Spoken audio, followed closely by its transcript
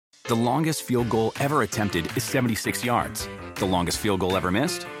The longest field goal ever attempted is 76 yards. The longest field goal ever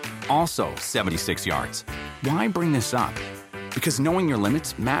missed? Also 76 yards. Why bring this up? Because knowing your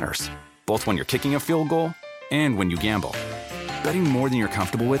limits matters, both when you're kicking a field goal and when you gamble. Betting more than you're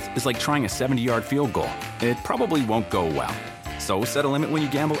comfortable with is like trying a 70-yard field goal. It probably won't go well. So set a limit when you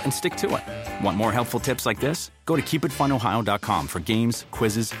gamble and stick to it. Want more helpful tips like this? Go to keepitfunohio.com for games,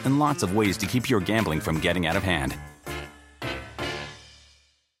 quizzes, and lots of ways to keep your gambling from getting out of hand.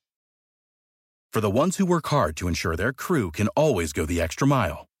 For the ones who work hard to ensure their crew can always go the extra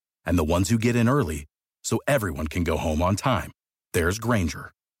mile, and the ones who get in early so everyone can go home on time, there's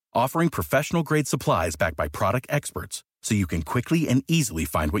Grainger, offering professional-grade supplies backed by product experts so you can quickly and easily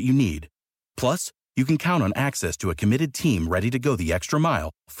find what you need. Plus, you can count on access to a committed team ready to go the extra mile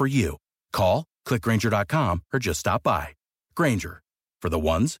for you. Call, click Grainger.com, or just stop by. Grainger, for the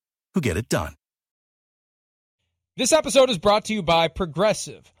ones who get it done. This episode is brought to you by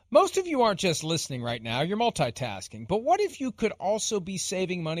Progressive. Most of you aren't just listening right now, you're multitasking. But what if you could also be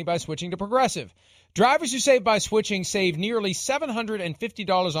saving money by switching to Progressive? Drivers who save by switching save nearly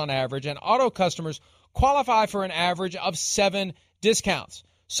 $750 on average, and auto customers qualify for an average of 7 discounts.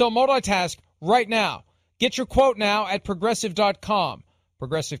 So multitask right now. Get your quote now at Progressive.com.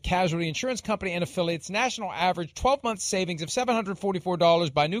 Progressive Casualty Insurance Company and Affiliates. National average 12-month savings of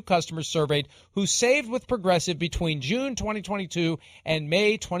 $744 by new customers surveyed who saved with Progressive between June 2022 and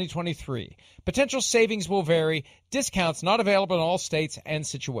May 2023. Potential savings will vary. Discounts not available in all states and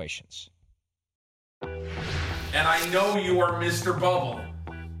situations. And I know you are Mr. Bubble,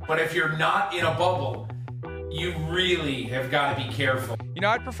 but if you're not in a bubble, you really have got to be careful. You know,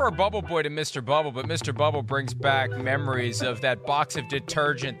 I'd prefer Bubble Boy to Mr. Bubble, but Mr. Bubble brings back memories of that box of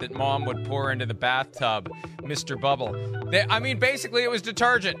detergent that Mom would pour into the bathtub. Mr. Bubble. Basically, it was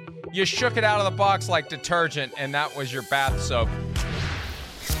detergent. You shook it out of the box like detergent, and that was your bath soap.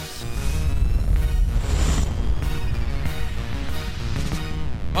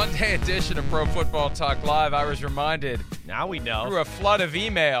 Monday edition of Pro Football Talk Live. I was reminded, now we know, through a flood of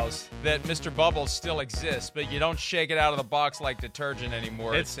emails that Mr. Bubble still exists, but you don't shake it out of the box like detergent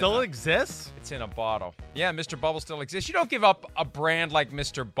anymore. It still exists? It's in a bottle. Yeah, Mr. Bubble still exists. You don't give up a brand like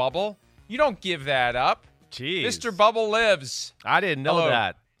Mr. Bubble. You don't give that up. Jeez. Mr. Bubble lives. I didn't know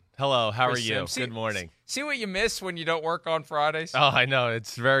that. Hello, how are Chris you? Sims. Good morning. See what you miss when you don't work on Fridays? Oh, I know.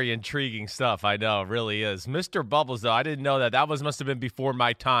 It's very intriguing stuff. I know. It really is. Mr. Bubbles, though, I didn't know that. That must have been before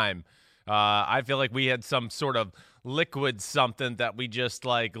my time. I feel like we had some sort of liquid something that we just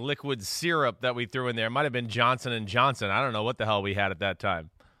like liquid syrup that we threw in there. It might have been Johnson & Johnson. I don't know what the hell we had at that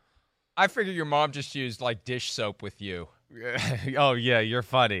time. I figure your mom just used like dish soap with you. Oh, yeah, you're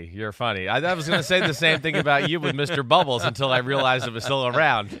funny. You're funny. I was going to say the same thing about you with Mr. Bubbles until I realized it was still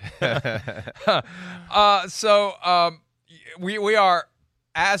around. We are,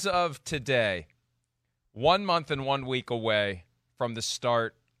 as of today, 1 month and 1 week away from the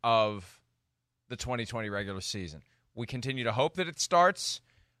start of the 2020 regular season. We continue to hope that it starts,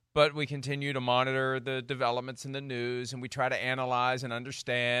 but we continue to monitor the developments in the news, and we try to analyze and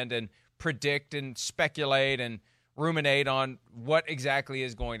understand and predict and speculate and ruminate on what exactly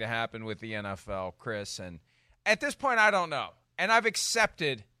is going to happen with the NFL, Chris. And at this point, I don't know. And I've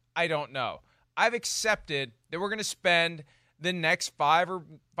accepted I don't know. I've accepted that we're going to spend the next 5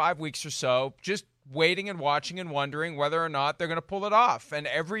 weeks or so just waiting and watching and wondering whether or not they're going to pull it off. And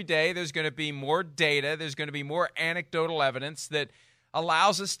every day there's going to be more data. There's going to be more anecdotal evidence that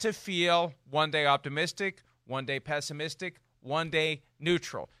allows us to feel one day optimistic, one day pessimistic, one day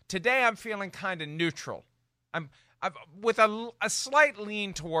neutral. Today I'm feeling kind of neutral. I'm with a slight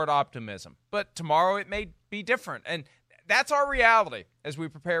lean toward optimism. But tomorrow it may be different. And that's our reality as we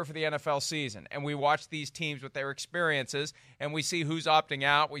prepare for the NFL season. And we watch these teams with their experiences, and we see who's opting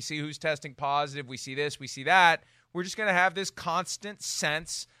out. We see who's testing positive. We see this. We see that. We're just going to have this constant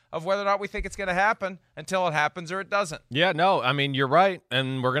sense of whether or not we think it's going to happen until it happens or it doesn't. Yeah, no, I mean, you're right.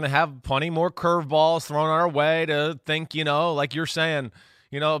 And we're going to have plenty more curveballs thrown our way to think, like you're saying,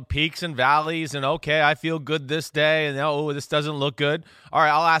 peaks and valleys, and okay, I feel good this day, and oh, this doesn't look good. All right,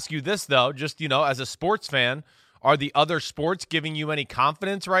 I'll ask you this, though, just, as a sports fan, are the other sports giving you any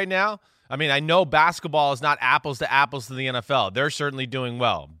confidence right now? I mean, I know basketball is not apples to the NFL. They're certainly doing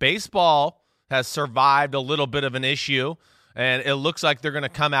well. Baseball has survived a little bit of an issue, and it looks like they're going to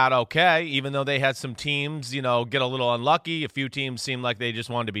come out okay, even though they had some teams, get a little unlucky. A few teams seem like they just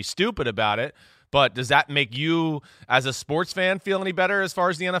wanted to be stupid about it. But does that make you, as a sports fan, feel any better as far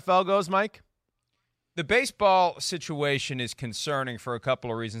as the NFL goes, Mike? The baseball situation is concerning for a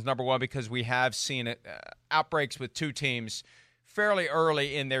couple of reasons. Number one, because we have seen outbreaks with two teams fairly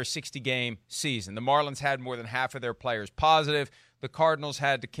early in their 60-game season. The Marlins had more than half of their players positive. The Cardinals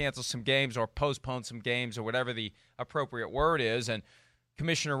had to cancel some games or postpone some games or whatever the appropriate word is. And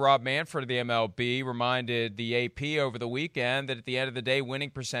Commissioner Rob Manfred of the MLB reminded the AP over the weekend that at the end of the day,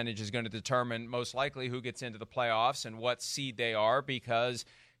 winning percentage is going to determine most likely who gets into the playoffs and what seed they are, because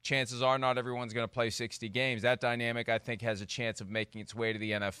chances are not everyone's going to play 60 games. That dynamic, I think, has a chance of making its way to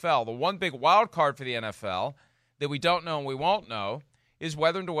the NFL. The one big wild card for the NFL that we don't know and we won't know is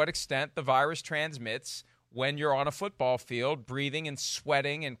whether and to what extent the virus transmits when you're on a football field, breathing and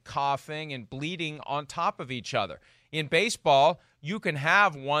sweating and coughing and bleeding on top of each other. In baseball, you can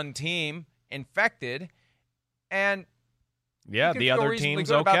have one team infected, and yeah, the other team's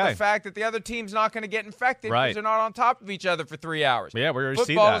good okay. about the fact that the other team's not going to get infected because they're not on top of each other for 3 hours. Yeah, we're going to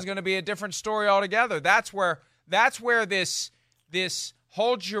see that. Football is going to be a different story altogether. That's where this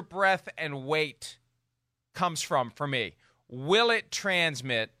hold your breath and wait comes from for me. Will it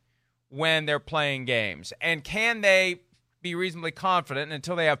transmit when they're playing games? And can they be reasonably confident? And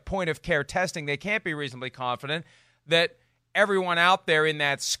until they have point-of-care testing, they can't be reasonably confident that everyone out there in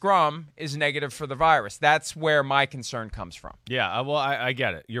that scrum is negative for the virus. That's where my concern comes from. Yeah, well, I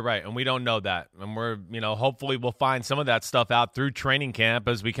get it. You're right, and we don't know that. And we're, hopefully we'll find some of that stuff out through training camp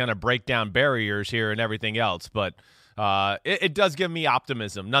as we kind of break down barriers here and everything else. But it does give me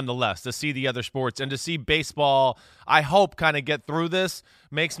optimism, nonetheless, to see the other sports and to see baseball, I hope, kind of get through this.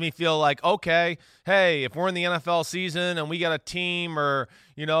 Makes me feel like, okay, hey, if we're in the NFL season and we got a team or,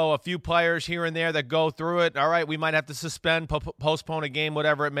 a few players here and there that go through it, all right, we might have to suspend, postpone a game,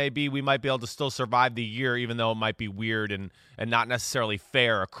 whatever it may be. We might be able to still survive the year, even though it might be weird and not necessarily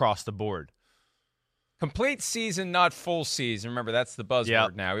fair across the board. Complete season, not full season. Remember, that's the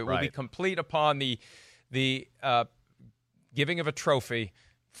buzzword now. It will be complete upon the giving of a trophy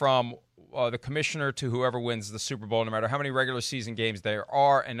from the commissioner to whoever wins the Super Bowl, no matter how many regular season games there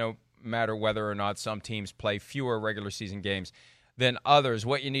are, and no matter whether or not some teams play fewer regular season games than others.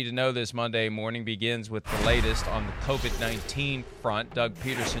 What you need to know this Monday morning begins with the latest on the COVID-19 front. Doug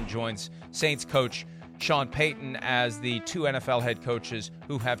Peterson joins Saints coach Sean Payton as the two NFL head coaches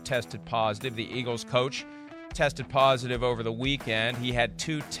who have tested positive. The Eagles coach tested positive over the weekend. He had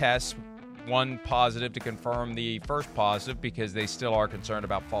two tests, one positive to confirm the first positive because they still are concerned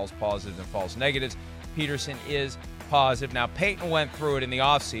about false positives and false negatives. Peterson is positive. Now, Payton went through it in the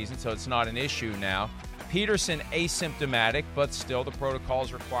offseason, so it's not an issue now. Peterson asymptomatic, but still the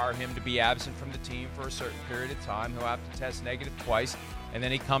protocols require him to be absent from the team for a certain period of time. He'll have to test negative twice, and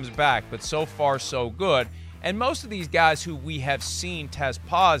then he comes back. But so far, so good. And most of these guys who we have seen test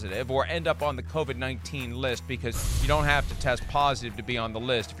positive or end up on the COVID-19 list, because you don't have to test positive to be on the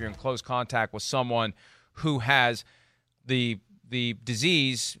list. If you're in close contact with someone who has the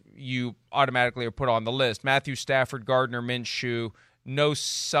disease, you automatically are put on the list. Matthew Stafford, Gardner Minshew, no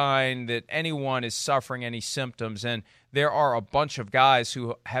sign that anyone is suffering any symptoms. And there are a bunch of guys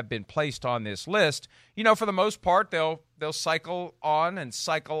who have been placed on this list. For the most part, they'll cycle on and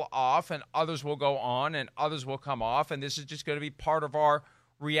cycle off, and others will go on and others will come off. And this is just going to be part of our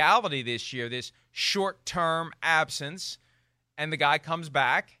reality this year, this short-term absence. And the guy comes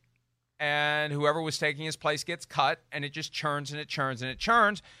back, and whoever was taking his place gets cut, and it just churns and it churns and it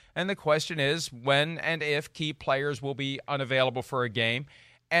churns. And the question is when and if key players will be unavailable for a game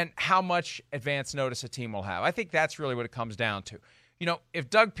and how much advance notice a team will have. I think that's really what it comes down to. If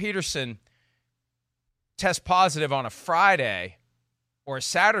Doug Peterson tests positive on a Friday or a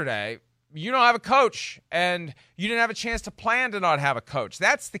Saturday, you don't have a coach, and you didn't have a chance to plan to not have a coach.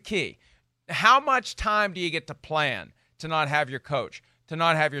 That's the key. How much time do you get to plan to not have your coach, to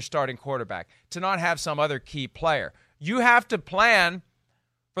not have your starting quarterback, to not have some other key player? You have to plan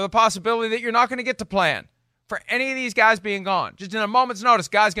for the possibility that you're not going to get to plan for any of these guys being gone. Just in a moment's notice,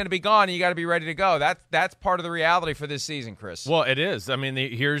 guy's going to be gone, and you got to be ready to go. That's part of the reality for this season, Chris. Well, it is. I mean,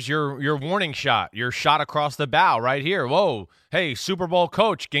 here's your warning shot. Your shot across the bow right here. Whoa, hey, Super Bowl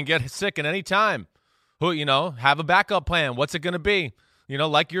coach can get sick at any time. Have a backup plan. What's it going to be?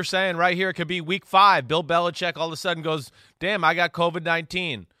 Like you're saying right here, it could be week 5. Bill Belichick all of a sudden goes, damn, I got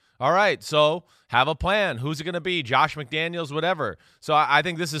COVID-19. All right, so have a plan. Who's it going to be? Josh McDaniels, whatever. So I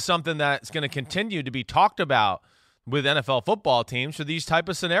think this is something that's going to continue to be talked about with NFL football teams for these type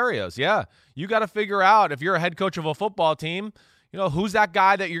of scenarios. Yeah, you got to figure out if you're a head coach of a football team, who's that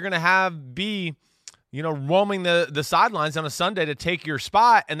guy that you're going to have be, roaming the sidelines on a Sunday to take your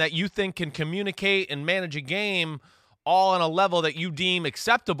spot and that you think can communicate and manage a game all on a level that you deem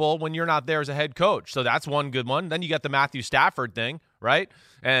acceptable when you're not there as a head coach. So that's one good one. Then you got the Matthew Stafford thing, right?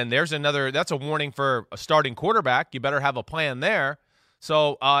 And there's another, that's a warning for a starting quarterback. You better have a plan there.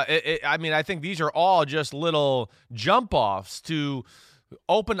 So, I think these are all just little jump-offs to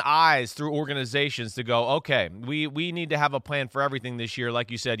open eyes through organizations to go, okay, we need to have a plan for everything this year.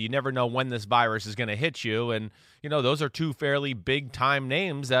 Like you said, you never know when this virus is going to hit you. And, those are two fairly big-time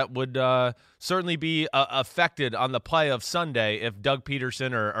names that would certainly be affected on the play of Sunday if Doug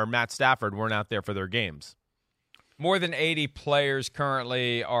Peterson or Matt Stafford weren't out there for their games. More than 80 players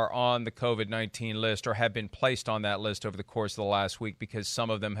currently are on the COVID-19 list or have been placed on that list over the course of the last week because some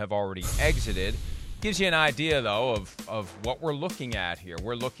of them have already exited. Gives you an idea, though, of what we're looking at here.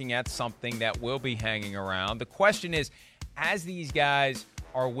 We're looking at something that will be hanging around. The question is, as these guys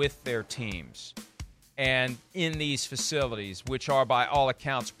are with their teams and in these facilities, which are by all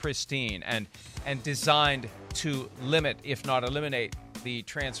accounts pristine and designed to limit, if not eliminate, the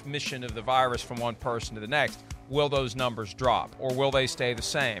transmission of the virus from one person to the next, will those numbers drop or will they stay the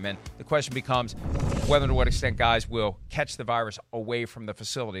same? And the question becomes whether to what extent guys will catch the virus away from the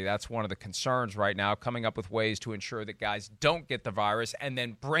facility. That's one of the concerns right now, coming up with ways to ensure that guys don't get the virus and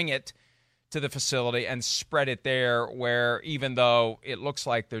then bring it to the facility and spread it there where even though it looks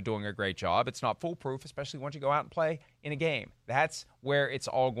like they're doing a great job, it's not foolproof, especially once you go out and play in a game. That's where it's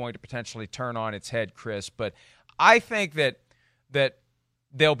all going to potentially turn on its head, Chris. But I think that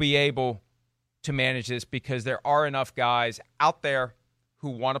they'll be able to manage this because there are enough guys out there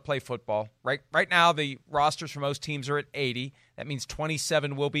who want to play football. Right now, the rosters for most teams are at 80. That means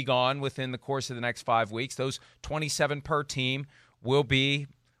 27 will be gone within the course of the next 5 weeks. Those 27 per team will be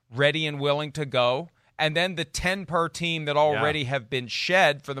ready and willing to go. And then the 10 per team that already have been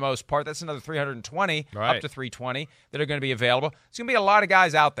shed for the most part, that's another 320, right, up to 320 that are going to be available. There's going to be a lot of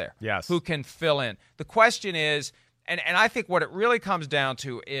guys out there who can fill in. The question is, and I think what it really comes down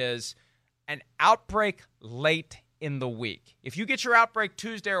to is an outbreak late in the week. If you get your outbreak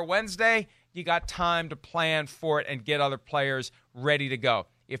Tuesday or Wednesday, you got time to plan for it and get other players ready to go.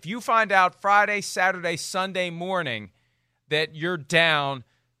 If you find out Friday, Saturday, Sunday morning that you're down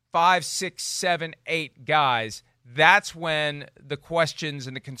 5, 6, 7, 8 guys, that's when the questions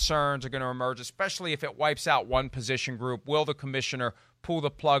and the concerns are going to emerge, especially if it wipes out one position group. Will the commissioner pull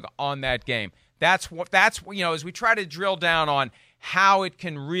the plug on that game? That's as we try to drill down on how it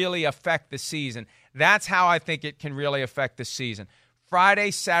can really affect the season. That's how I think it can really affect the season. Friday,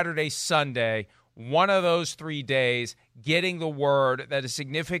 Saturday, Sunday, one of those 3 days, getting the word that a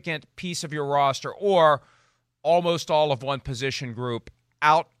significant piece of your roster or almost all of one position group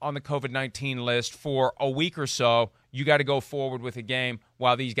out on the COVID-19 list for a week or so, you got to go forward with a game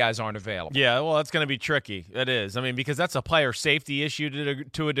while these guys aren't available. Yeah, well, that's going to be tricky. It is. Because that's a player safety issue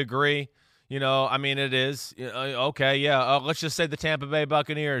to a degree. It is. Okay, yeah. Let's just say the Tampa Bay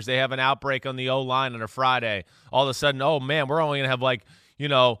Buccaneers, they have an outbreak on the O-line on a Friday. All of a sudden, oh, man, we're only going to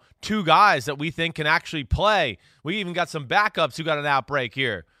have 2 guys that we think can actually play. We even got some backups who got an outbreak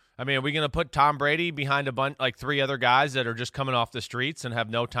here. Are we going to put Tom Brady behind a bunch, 3 other guys that are just coming off the streets and have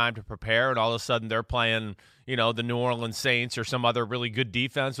no time to prepare, and all of a sudden they're playing, the New Orleans Saints or some other really good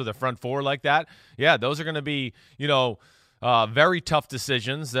defense with a front four like that? Yeah, those are going to be, very tough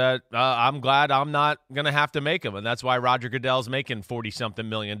decisions that I'm glad I'm not going to have to make them. And that's why Roger Goodell's making $40-something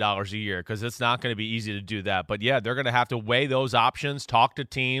million a year, because it's not going to be easy to do that. But, yeah, they're going to have to weigh those options, talk to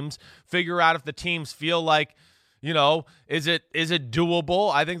teams, figure out if the teams feel like, is it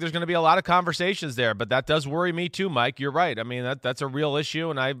doable? I think there's going to be a lot of conversations there, but that does worry me too, Mike. You're right. That's a real issue,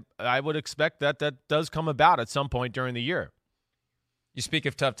 and I would expect that does come about at some point during the year. You speak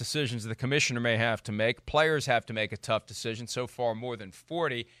of tough decisions the commissioner may have to make. Players have to make a tough decision. So far, more than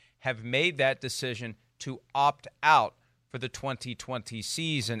 40 have made that decision to opt out for the 2020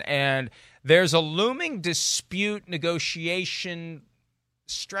 season. And there's a looming dispute, negotiation,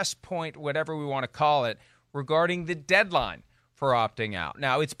 stress point, whatever we want to call it, regarding the deadline for opting out.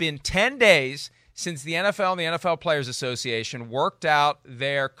 Now, it's been 10 days since the NFL and the NFL Players Association worked out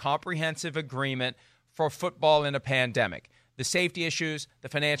their comprehensive agreement for football in a pandemic. The safety issues, the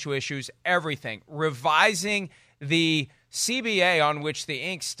financial issues, everything. Revising the CBA on which the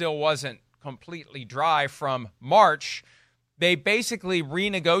ink still wasn't completely dry from March, they basically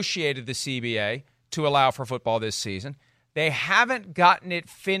renegotiated the CBA to allow for football this season. They haven't gotten it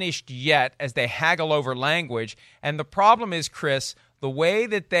finished yet as they haggle over language. And the problem is, Chris, the way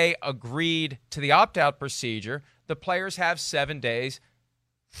that they agreed to the opt-out procedure, the players have 7 days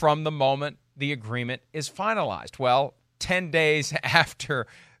from the moment the agreement is finalized. Well, 10 days after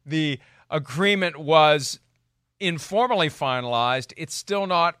the agreement was informally finalized, it's still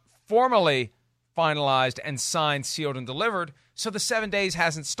not formally finalized and signed, sealed, and delivered, so the 7 days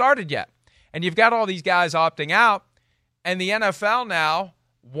hasn't started yet. And you've got all these guys opting out, and the NFL now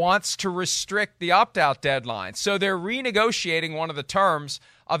wants to restrict the opt-out deadline. So they're renegotiating one of the terms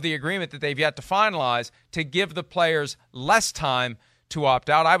of the agreement that they've yet to finalize to give the players less time to opt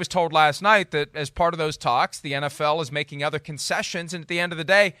out. I was told last night that as part of those talks, the NFL is making other concessions, and at the end of the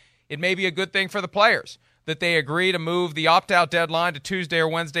day, it may be a good thing for the players that they agree to move the opt-out deadline to Tuesday or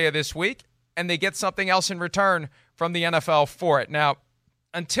Wednesday of this week, and they get something else in return from the NFL for it. Now,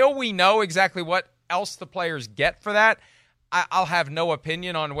 until we know exactly what else the players get for that, I'll have no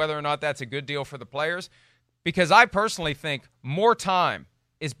opinion on whether or not that's a good deal for the players, because I personally think more time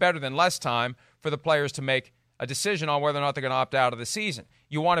is better than less time for the players to make a decision on whether or not they're going to opt out of the season.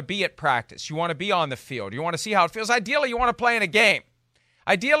 You want to be at practice. You want to be on the field. You want to see how it feels. Ideally, you want to play in a game.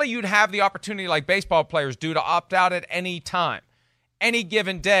 Ideally, you'd have the opportunity like baseball players do to opt out at any time. Any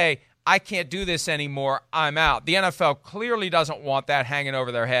given day, I can't do this anymore, I'm out. The NFL clearly doesn't want that hanging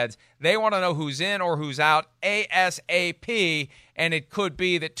over their heads. They want to know who's in or who's out ASAP, and it could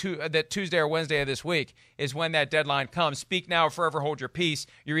be that Tuesday or Wednesday of this week is when that deadline comes. Speak now or forever hold your peace.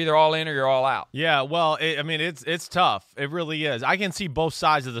 You're either all in or you're all out. Yeah, well, it's tough. It really is. I can see both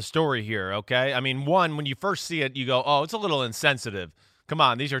sides of the story here, okay? I mean, one, when you first see it, you go, oh, it's a little insensitive. Come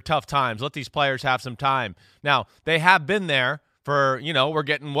on, these are tough times. Let these players have some time. Now, they have been there for, we're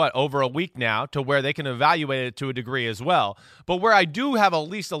getting, over a week now to where they can evaluate it to a degree as well. But where I do have at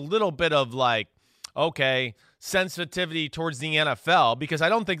least a little bit of sensitivity towards the NFL, because I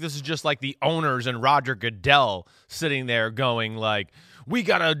don't think this is just like the owners and Roger Goodell sitting there going we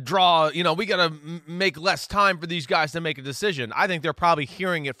got to draw, we got to make less time for these guys to make a decision. I think they're probably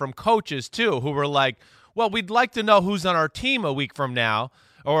hearing it from coaches too, who were like, well, we'd like to know who's on our team a week from now.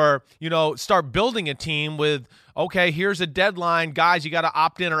 Or, start building a team with, okay, here's a deadline. Guys, you got to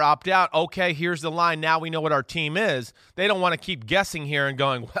opt in or opt out. Okay, here's the line. Now we know what our team is. They don't want to keep guessing here and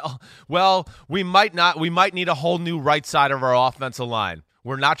going, well, we might need a whole new right side of our offensive line.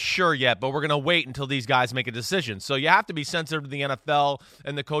 We're not sure yet, but we're going to wait until these guys make a decision. So you have to be sensitive to the NFL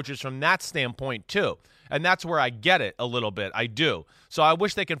and the coaches from that standpoint too. And that's where I get it a little bit. I do. So I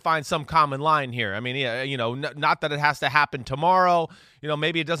wish they could find some common line here. I mean, not that it has to happen tomorrow.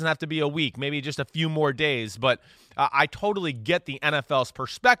 Maybe it doesn't have to be a week. Maybe just a few more days. But I totally get the NFL's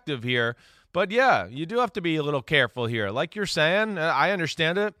perspective here. But, yeah, you do have to be a little careful here. Like you're saying, I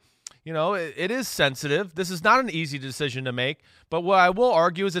understand it. It is sensitive. This is not an easy decision to make. But what I will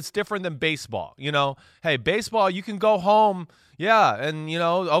argue is it's different than baseball. Hey, baseball, you can go home. Yeah, and,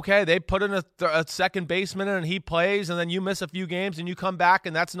 okay, they put in a second baseman and he plays, and then you miss a few games and you come back,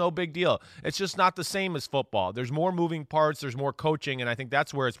 and that's no big deal. It's just not the same as football. There's more moving parts. There's more coaching, and I think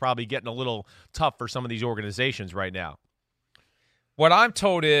that's where it's probably getting a little tough for some of these organizations right now. What I'm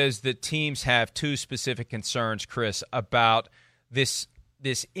told is that teams have two specific concerns, Chris, about this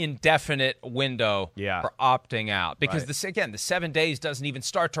indefinite window for opting out. Because, the 7 days doesn't even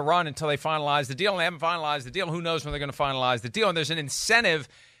start to run until they finalize the deal, and they haven't finalized the deal. Who knows when they're going to finalize the deal? And there's an incentive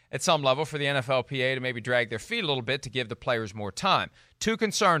at some level for the NFLPA to maybe drag their feet a little bit to give the players more time. Two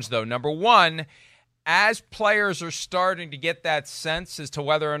concerns, though. Number one, as players are starting to get that sense as to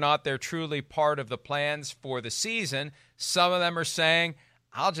whether or not they're truly part of the plans for the season, some of them are saying,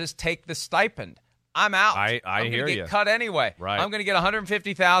 I'll just take the stipend. I'm out. I'm hear you. Get cut anyway. Right. I'm going to get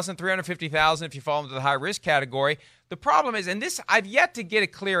 $150,000, $350,000 if you fall into the high risk category. The problem is, and this I've yet to get a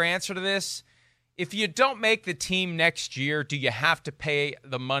clear answer to this. If you don't make the team next year, do you have to pay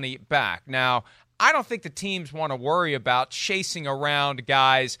the money back? Now, I don't think the teams want to worry about chasing around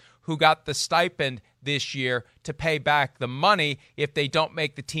guys who got the stipend this year to pay back the money if they don't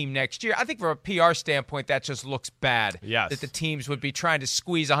make the team next year. I think from a PR standpoint, that just looks bad. Yes. That the teams would be trying to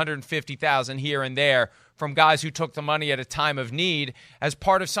squeeze $150,000 here and there from guys who took the money at a time of need as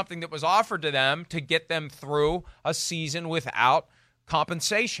part of something that was offered to them to get them through a season without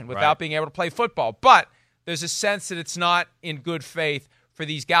compensation, without being able to play football. But there's a sense that it's not in good faith for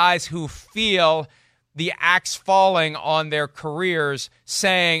these guys who feel the axe falling on their careers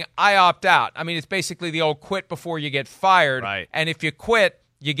saying, I opt out. I mean, it's basically the old quit before you get fired. Right. And if you quit,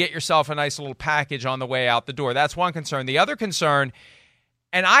 you get yourself a nice little package on the way out the door. That's one concern. The other concern,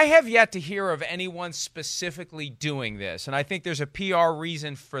 and I have yet to hear of anyone specifically doing this, and I think there's a PR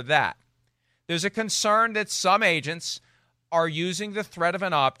reason for that. There's a concern that some agents are using the threat of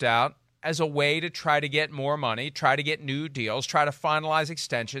an opt-out as a way to try to get more money, try to get new deals, try to finalize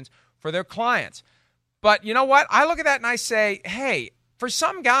extensions for their clients. But you know what? I look at that and I say, hey, for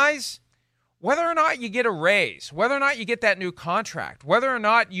some guys, whether or not you get a raise, whether or not you get that new contract, whether or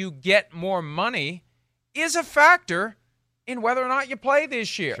not you get more money is a factor in whether or not you play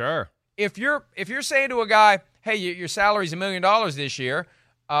this year. Sure. If you're saying to a guy, hey, your salary's $1 million this year,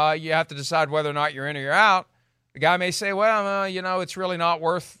 you have to decide whether or not you're in or you're out. The guy may say, well, it's really not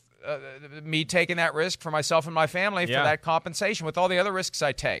worth me taking that risk for myself and my family for that compensation with all the other risks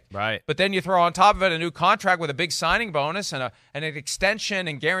I take. Right. But then you throw on top of it a new contract with a big signing bonus and an extension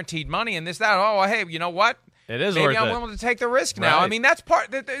and guaranteed money and this, that. Oh, well, hey, you know what? It is Maybe worth I'm it. willing to take the risk now. Right. I mean, that's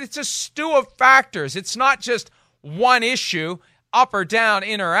it's a stew of factors. It's not just one issue, up or down,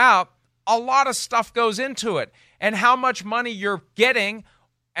 in or out. A lot of stuff goes into it. And how much money you're getting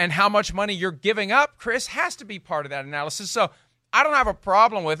and how much money you're giving up, Chris, has to be part of that analysis. So I don't have a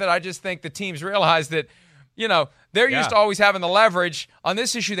problem with it. I just think the teams realize that, they're used to always having the leverage. On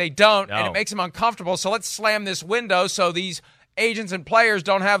this issue, they don't, and it makes them uncomfortable. So let's slam this window so these agents and players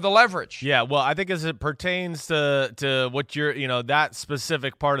don't have the leverage. Yeah, well, I think as it pertains to what you're, that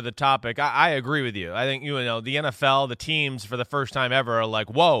specific part of the topic, I agree with you. I think, the NFL, the teams for the first time ever are like,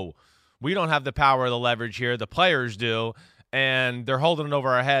 whoa, we don't have the power of the leverage here. The players do. And they're holding it over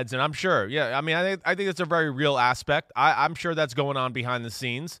our heads, and I'm sure. Yeah, I mean, I think it's a very real aspect. I'm sure that's going on behind the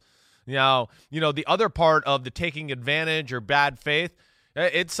scenes. Now, the other part of the taking advantage or bad faith,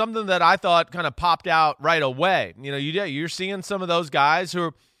 it's something that I thought kind of popped out right away. You're seeing some of those guys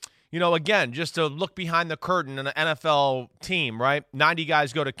who are, again, just to look behind the curtain in an NFL team, right? 90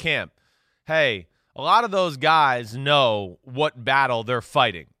 guys go to camp. Hey, a lot of those guys know what battle they're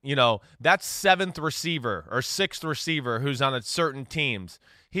fighting. That seventh receiver or sixth receiver who's on a certain teams,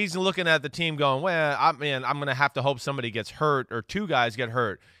 he's looking at the team going, well, I'm going to have to hope somebody gets hurt or two guys get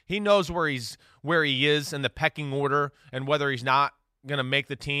hurt. He knows where he is in the pecking order and whether he's not going to make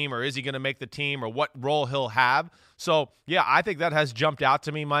the team or is he going to make the team or what role he'll have. So, yeah, I think that has jumped out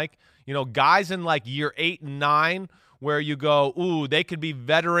to me, Mike. Guys in like year 8 and 9 where you go, ooh, they could be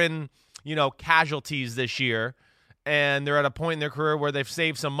veteran casualties this year, and they're at a point in their career where they've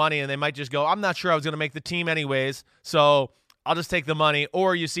saved some money and they might just go, I'm not sure I was going to make the team anyways, so I'll just take the money.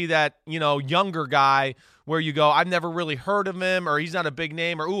 Or you see that, younger guy where you go, I've never really heard of him, or he's not a big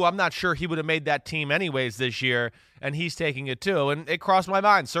name, or, ooh, I'm not sure he would have made that team anyways this year, and he's taking it too. And it crossed my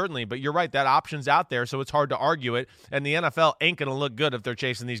mind, certainly, but you're right, that option's out there, so it's hard to argue it, and the NFL ain't going to look good if they're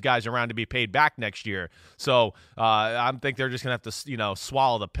chasing these guys around to be paid back next year. So I think they're just going to have to,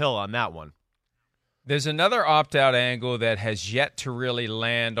 swallow the pill on that one. There's another opt-out angle that has yet to really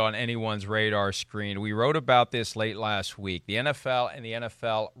land on anyone's radar screen. We wrote about this late last week. The NFL and the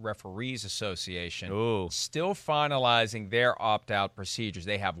NFL Referees Association still finalizing their opt-out procedures.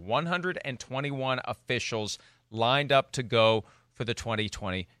 They have 121 officials lined up to go for the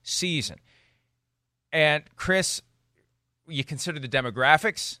 2020 season. And, Chris, you consider the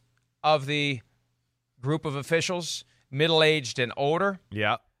demographics of the group of officials, middle-aged and older.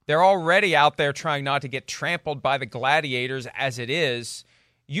 Yeah. They're already out there trying not to get trampled by the gladiators as it is.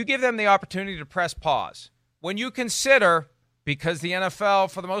 You give them the opportunity to press pause. When you consider, because the NFL,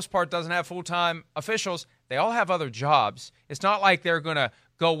 for the most part, doesn't have full-time officials, they all have other jobs. It's not like they're going to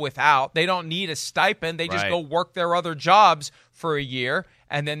go without. They don't need a stipend. They just go work their other jobs for a year,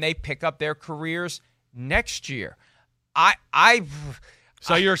 and then they pick up their careers next year.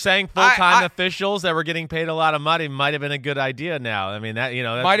 So you're saying full-time officials that were getting paid a lot of money might have been a good idea now. I mean, that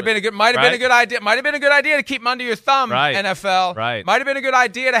might have been a good idea. Might have been a good idea to keep them under your thumb, NFL. Right. Might have been a good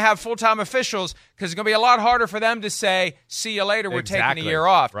idea to have full-time officials because it's going to be a lot harder for them to say, see you later, we're taking a year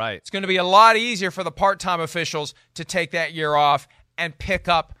off. Right. It's going to be a lot easier for the part-time officials to take that year off and pick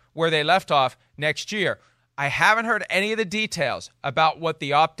up where they left off next year. I haven't heard any of the details about what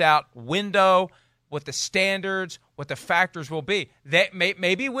the opt-out window, what the standards, what the factors will be.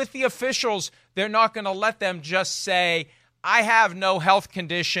 Maybe with the officials, they're not going to let them just say, I have no health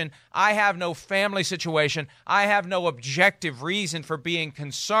condition, I have no family situation, I have no objective reason for being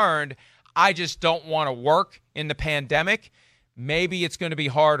concerned, I just don't want to work in the pandemic. Maybe it's going to be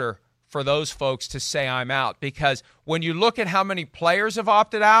harder for those folks to say I'm out, because when you look at how many players have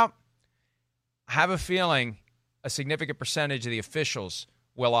opted out, I have a feeling a significant percentage of the officials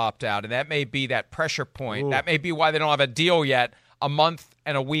will opt out, and that may be that pressure point. Ooh. That may be why they don't have a deal yet, a month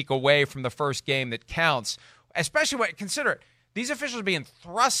and a week away from the first game that counts. Especially when, consider it, these officials are being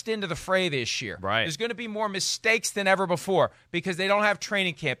thrust into the fray this year. Right. There's going to be more mistakes than ever before because they don't have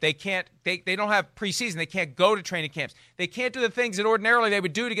training camp. They don't have preseason. They can't go to training camps. They can't do the things that ordinarily they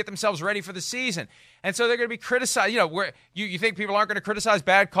would do to get themselves ready for the season. And so they're going to be criticized. You think people aren't going to criticize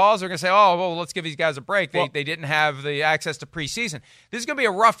bad calls? They're going to say, oh, well, let's give these guys a break. They didn't have the access to preseason. This is going to be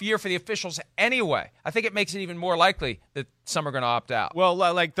a rough year for the officials anyway. I think it makes it even more likely that some are going to opt out. Well,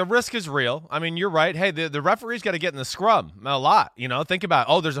 like the risk is real. I mean, you're right. Hey, the referee's got to get in the scrum a lot. Think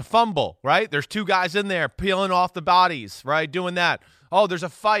about, there's a fumble, right? There's two guys in there peeling off the bodies, right, doing that. Oh, there's a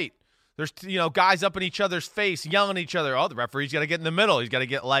fight. There's, guys up in each other's face, yelling at each other. Oh, the referee's got to get in the middle. He's got to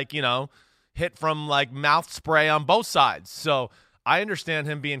get hit from like mouth spray on both sides. So I understand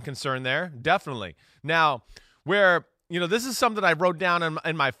him being concerned there, definitely. Now, where, this is something I wrote down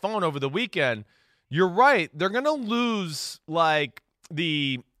in my phone over the weekend. You're right. They're going to lose like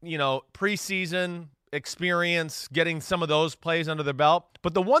the, preseason experience, getting some of those plays under their belt.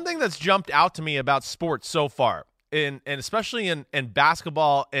 But the one thing that's jumped out to me about sports so far, and especially in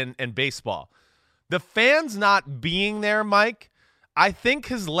basketball and baseball, the fans not being there, Mike, I think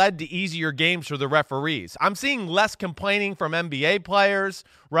has led to easier games for the referees. I'm seeing less complaining from NBA players,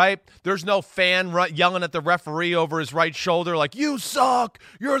 right? There's no fan yelling at the referee over his right shoulder like, you suck,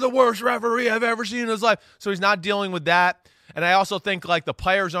 you're the worst referee I've ever seen in his life. So he's not dealing with that. And I also think like the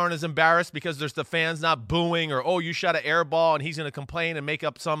players aren't as embarrassed because there's the fans not booing or, oh, you shot an air ball and he's going to complain and make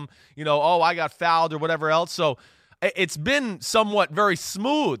up some, oh, I got fouled or whatever else. So it's been somewhat very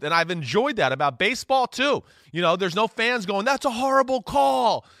smooth, and I've enjoyed that about baseball too. There's no fans going, that's a horrible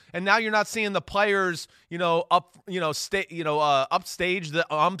call. And now you're not seeing the players, upstage the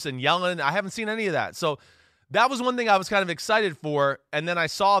umps and yelling. I haven't seen any of that. So that was one thing I was kind of excited for, and then I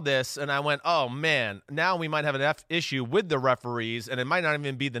saw this, and I went, oh, man, now we might have an issue with the referees, and it might not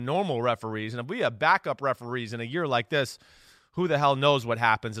even be the normal referees. And if we have backup referees in a year like this, who the hell knows what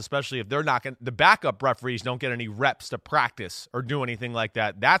happens, especially if they're not the backup referees don't get any reps to practice or do anything like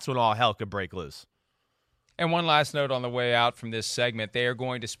that. That's when all hell could break loose. And one last note on the way out from this segment, they are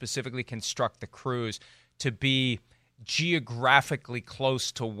going to specifically construct the crews to be geographically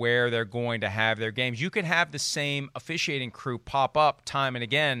close to where they're going to have their games. You can have the same officiating crew pop up time and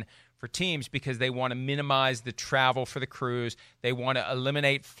again for teams because they want to minimize the travel for the crews. They want to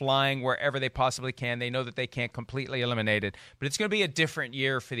eliminate flying wherever they possibly can. They know that they can't completely eliminate it, but it's going to be a different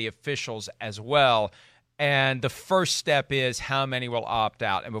year for the officials as well. And the first step is how many will opt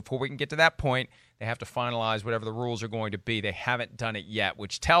out. And before we can get to that point, they have to finalize whatever the rules are going to be. They haven't done it yet,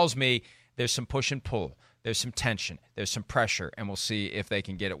 which tells me there's some push and pull. There's some tension. There's some pressure, and we'll see if they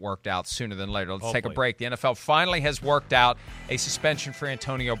can get it worked out sooner than later. Let's take a break. The NFL finally has worked out a suspension for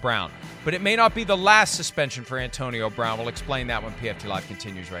Antonio Brown, but it may not be the last suspension for Antonio Brown. We'll explain that when PFT Live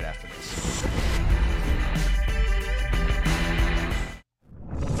continues right after this.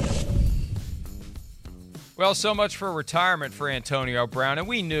 Well, so much for retirement for Antonio Brown, and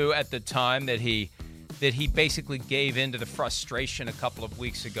we knew at the time that he basically gave in to the frustration a couple of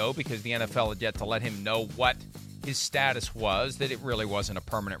weeks ago because the NFL had yet to let him know what his status was, that it really wasn't a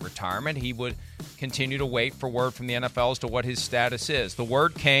permanent retirement. He would continue to wait for word from the NFL as to what his status is. The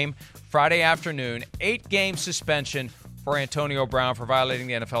word came Friday afternoon, 8-game suspension for Antonio Brown for violating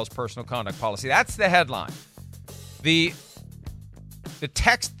the NFL's personal conduct policy. That's the headline. The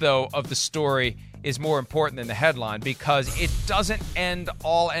text, though, of the story is more important than the headline because it doesn't end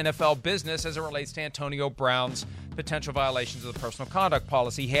all NFL business as it relates to Antonio Brown's potential violations of the personal conduct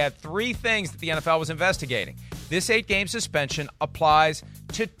policy. He had 3 things that the NFL was investigating. This 8-game suspension applies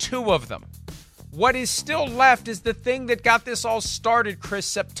to 2 of them. What is still left is the thing that got this all started, Chris,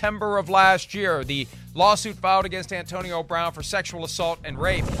 September of last year, the lawsuit filed against Antonio Brown for sexual assault and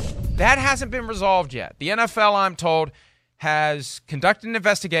rape. That hasn't been resolved yet. The NFL, I'm told, has conducted an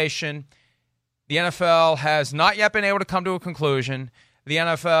investigation. The NFL has not yet been able to come to a conclusion. The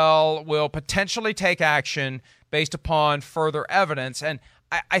NFL will potentially take action based upon further evidence. And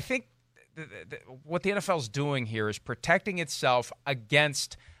I think what the NFL is doing here is protecting itself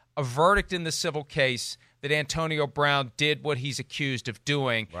against a verdict in the civil case that Antonio Brown did what he's accused of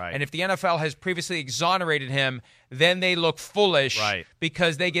doing. Right. And if the NFL has previously exonerated him, then they look foolish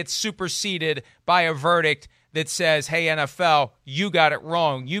because they get superseded by a verdict that says, hey, NFL, you got it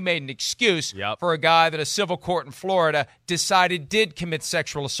wrong. You made an excuse for a guy that a civil court in Florida decided did commit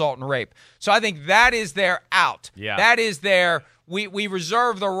sexual assault and rape. So I think that is their out. Yeah. That is their, we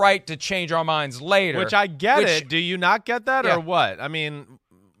reserve the right to change our minds later. Which I get it. Do you not get that or what? I mean,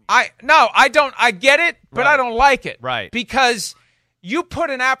 no, I don't. I get it, but I don't like it. Right. Because you put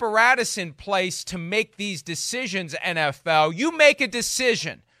an apparatus in place to make these decisions, NFL. You make a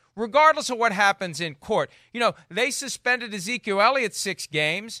decision. Regardless of what happens in court. They suspended Ezekiel Elliott 6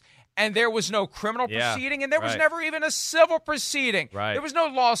 games, and there was no criminal proceeding, and there was never even a civil proceeding. Right. There was no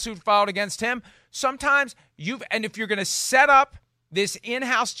lawsuit filed against him. Sometimes and if you're going to set up this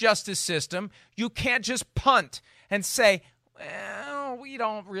in-house justice system, you can't just punt and say, well, we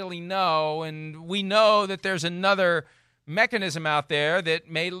don't really know, and we know that there's another mechanism out there that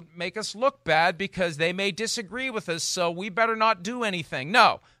may make us look bad because they may disagree with us, so we better not do anything.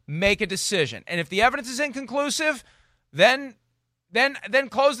 No. Make a decision. And if the evidence is inconclusive, then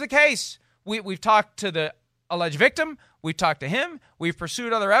close the case. We've talked to the alleged victim. We've talked to him. We've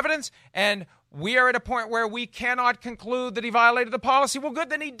pursued other evidence. And we are at a point where we cannot conclude that he violated the policy. Well, good,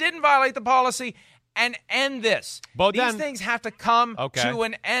 then he didn't violate the policy and end this. But These things have to come Okay. to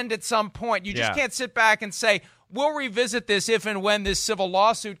an end at some point. You just Yeah. can't sit back and say, we'll revisit this if and when this civil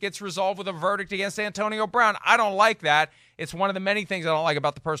lawsuit gets resolved with a verdict against Antonio Brown. I don't like that. It's one of the many things I don't like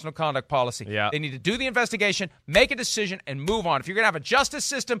about the personal conduct policy. Yeah. They need to do the investigation, make a decision, and move on. If you're going to have a justice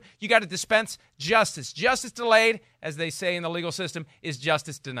system, you got to dispense justice. Justice delayed, as they say in the legal system, is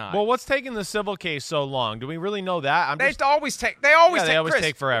justice denied. Well, what's taking the civil case so long? Do we really know that? They always take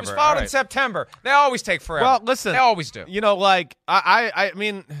forever. It was filed in Right. September. They always take forever. Well, listen. They always do. You know, like, I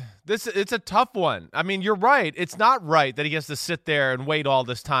mean, it's a tough one. I mean, you're right. It's not right that he has to sit there and wait all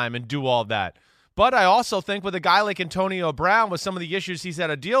this time and do all that. But I also think with a guy like Antonio Brown, with some of the issues he's had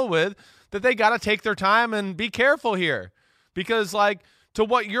to deal with, that they got to take their time and be careful here. Because, like, to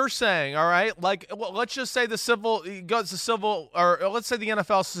what you're saying, all right, like, well, let's just say let's say the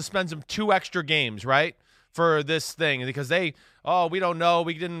NFL suspends him 2 extra games, right, for this thing, because we don't know,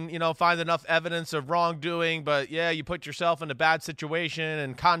 we didn't, find enough evidence of wrongdoing, but yeah, you put yourself in a bad situation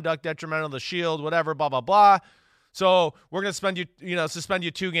and conduct detrimental to the shield, whatever, blah, blah, blah. So we're going to suspend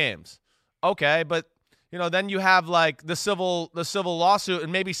you 2 games. Okay, but then you have like the civil lawsuit,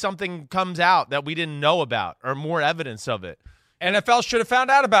 and maybe something comes out that we didn't know about or more evidence of it. NFL should have found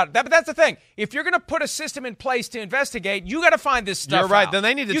out about it. But that's the thing. If you're going to put a system in place to investigate, you got to find this stuff You're right. out. Then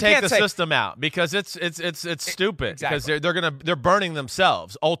they need to take the system out, because it's stupid. Exactly. Because they're burning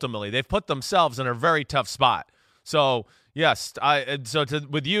themselves. Ultimately, they've put themselves in a very tough spot. So yes,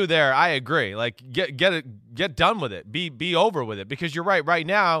 with you there, I agree. Like, get done with it. Be over with it, because you're right. Right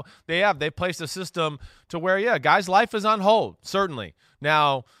now they placed a system to where guys' life is on hold. Certainly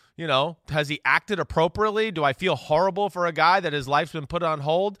now. Has he acted appropriately? Do I feel horrible for a guy that his life's been put on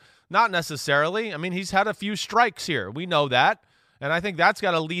hold? Not necessarily. I mean, he's had a few strikes here. We know that. And I think that's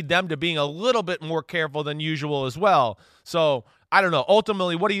got to lead them to being a little bit more careful than usual as well. So, I don't know.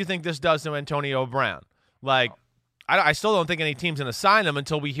 Ultimately, what do you think this does to Antonio Brown? Like, I still don't think any team's going to sign him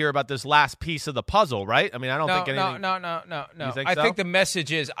until we hear about this last piece of the puzzle, right? I mean, I don't think anything. No. You think I so? think the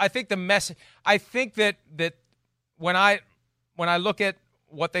message is, I think that when I look at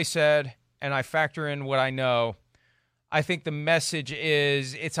what they said and I factor in what I know, I think the message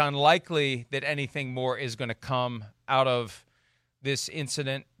is it's unlikely that anything more is going to come out of this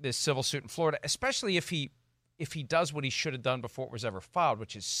incident, this civil suit in Florida, especially if he does what he should have done before it was ever filed,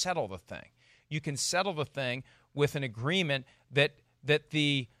 which is settle the thing. You can settle the thing with an agreement that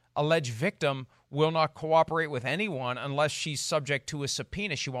the alleged victim will not cooperate with anyone unless she's subject to a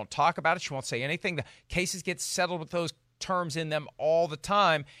subpoena. She won't talk about it. She won't say anything. The cases get settled with those terms in them all the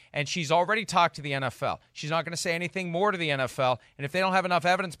time, and she's already talked to the NFL. She's not going to say anything more to the NFL, and if they don't have enough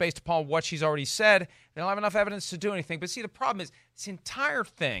evidence based upon what she's already said, they don't have enough evidence to do anything. But see, the problem is this entire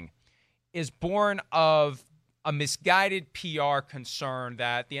thing is born of a misguided PR concern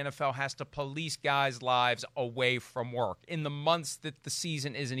that the NFL has to police guys' lives away from work in the months that the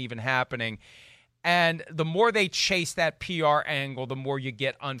season isn't even happening. And the more they chase that PR angle, the more you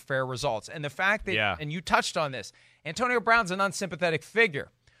get unfair results. And the fact that, and you touched on this, Antonio Brown's an unsympathetic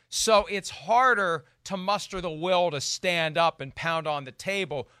figure. So it's harder to muster the will to stand up and pound on the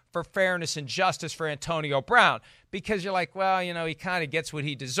table for fairness and justice for Antonio Brown, because you're like, well, he kind of gets what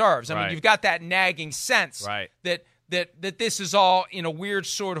he deserves. I mean, you've got that nagging sense that this is all in a weird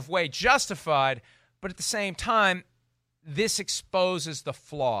sort of way justified, but at the same time, this exposes the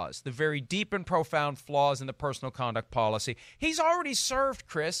flaws, the very deep and profound flaws in the personal conduct policy. He's already served,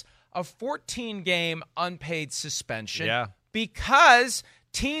 Chris, a 14-game unpaid suspension because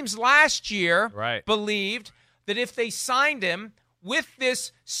teams last year believed that if they signed him with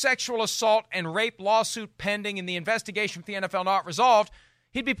this sexual assault and rape lawsuit pending and the investigation from the NFL not resolved,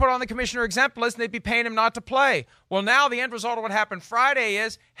 he'd be put on the commissioner exempt list and they'd be paying him not to play. Well, now the end result of what happened Friday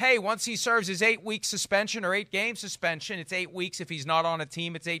is, hey, once he serves his 8-week suspension or 8-game suspension, it's 8 weeks if he's not on a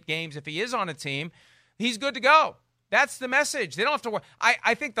team, it's 8 games if he is on a team, he's good to go. That's the message. They don't have to worry.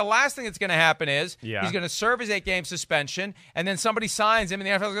 I think the last thing that's going to happen is he's going to serve his 8-game suspension, and then somebody signs him, and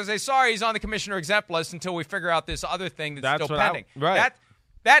the NFL is going to say, sorry, he's on the commissioner exempt list until we figure out this other thing that's still pending.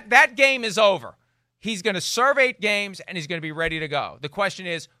 That game is over. He's going to serve 8 games, and he's going to be ready to go. The question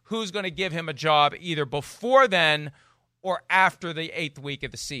is, who's going to give him a job either before then or after the 8th week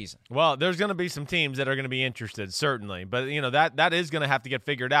of the season? Well, there's going to be some teams that are going to be interested, certainly. But, that is going to have to get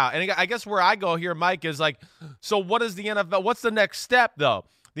figured out. And I guess where I go here, Mike, is like, so what is the NFL? What's the next step, though?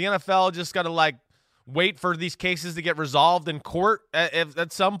 The NFL just got to, wait for these cases to get resolved in court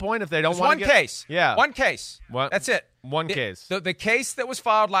at some point if they don't want to one case. Yeah. One case. What? That's it. One case. The case that was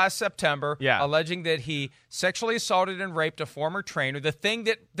filed last September, Yeah. alleging that he sexually assaulted and raped a former trainer, the thing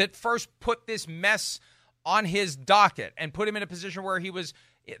that first put this mess on his docket and put him in a position where he was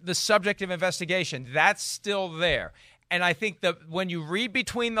the subject of investigation, that's still there. And I think that when you read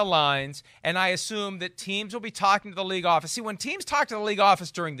between the lines, and I assume that teams will be talking to the league office. See, when teams talk to the league office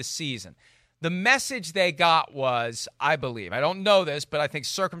during the season, the message they got was, I believe, I don't know this, but I think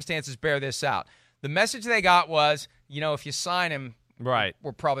circumstances bear this out. The message they got was, if you sign him, right,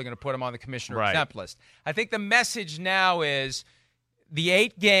 we're probably going to put him on the commissioner right. exempt list. I think the message now is the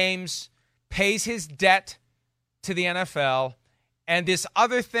 8 games pays his debt to the NFL, and this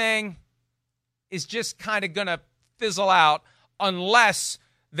other thing is just kind of going to fizzle out unless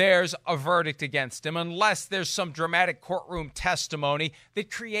there's a verdict against him, unless there's some dramatic courtroom testimony that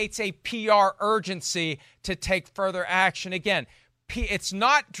creates a PR urgency to take further action. Again, it's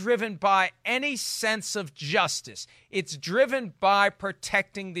not driven by any sense of justice. It's driven by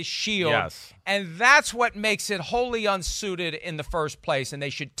protecting the shield. Yes. And that's what makes it wholly unsuited in the first place. And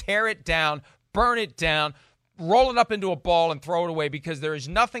they should tear it down, burn it down, roll it up into a ball and throw it away, because there is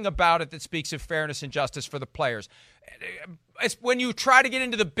nothing about it that speaks of fairness and justice for the players. It's when you try to get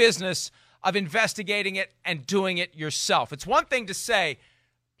into the business of investigating it and doing it yourself. It's one thing to say,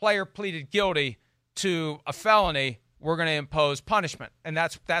 player pleaded guilty to a felony, we're going to impose punishment. And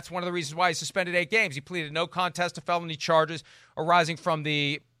that's one of the reasons why he suspended 8 games. He pleaded no contest to felony charges arising from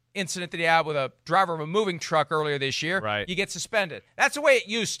the incident that he had with a driver of a moving truck earlier this year. Right. You get suspended. That's the way it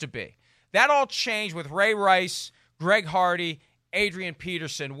used to be. That all changed with Ray Rice, Greg Hardy, Adrian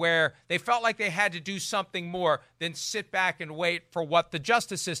Peterson, where they felt like they had to do something more than sit back and wait for what the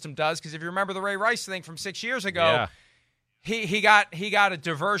justice system does. Because if you remember the Ray Rice thing from 6 years ago, yeah. he got a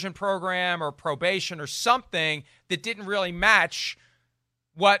diversion program or probation or something that didn't really match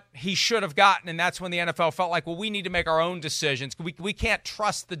what he should have gotten, and that's when the NFL felt like, well, we need to make our own decisions. We can't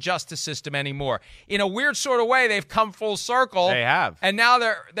trust the justice system anymore. In a weird sort of way, they've come full circle. They have. And now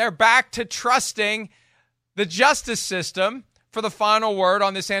they're back to trusting the justice system for the final word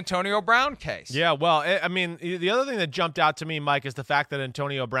on this Antonio Brown case. Yeah, well, the other thing that jumped out to me, Mike, is the fact that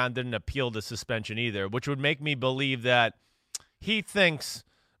Antonio Brown didn't appeal the suspension either, which would make me believe that he thinks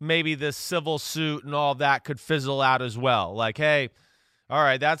maybe this civil suit and all that could fizzle out as well. Like, hey, all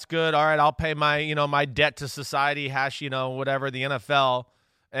right, that's good. All right, I'll pay my, my debt to society, whatever, the NFL,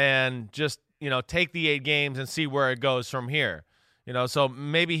 and just, take the 8 games and see where it goes from here. So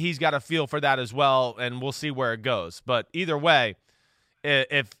maybe he's got a feel for that as well, and we'll see where it goes. But either way,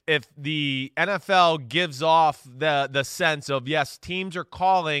 if the NFL gives off the sense of, yes, teams are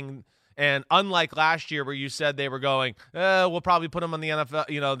calling, and unlike last year where you said they were going, we'll probably put him on the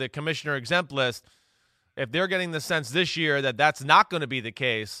NFL, the commissioner exempt list, if they're getting the sense this year that that's not going to be the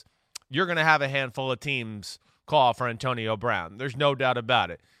case, you're going to have a handful of teams call for Antonio Brown. There's no doubt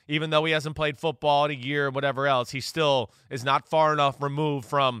about it. Even though he hasn't played football in a year or whatever else, he still is not far enough removed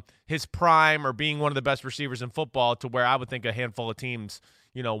from his prime or being one of the best receivers in football to where I would think a handful of teams,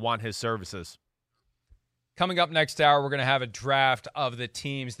 want his services. Coming up next hour, we're going to have a draft of the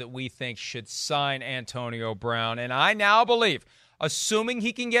teams that we think should sign Antonio Brown. And I now believe, assuming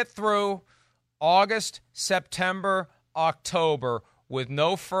he can get through August, September, October with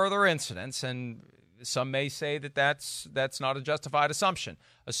no further incidents, and some may say that that's not a justified assumption.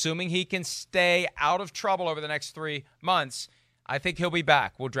 Assuming he can stay out of trouble over the next 3 months, I think he'll be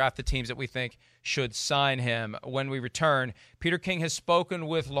back. We'll draft the teams that we think should sign him when we return. Peter King has spoken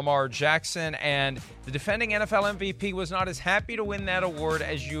with Lamar Jackson, and the defending NFL MVP was not as happy to win that award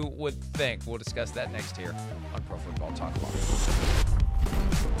as you would think. We'll discuss that next here on Pro Football Talk Live.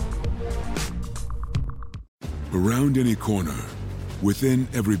 Around any corner, within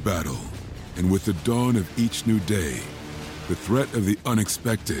every battle, and with the dawn of each new day, the threat of the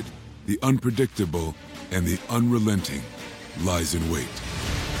unexpected, the unpredictable, and the unrelenting lies in wait.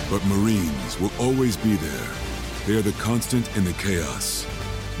 But Marines will always be there. They are the constant in the chaos.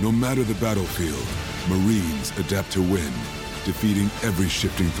 No matter the battlefield, Marines adapt to win, defeating every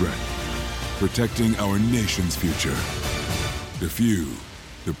shifting threat, protecting our nation's future. The few,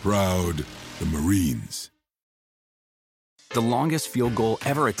 the proud, the Marines. The longest field goal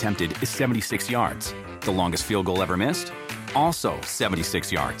ever attempted is 76 yards. The longest field goal ever missed? Also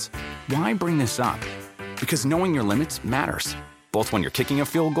 76 yards. Why bring this up? Because knowing your limits matters, both when you're kicking a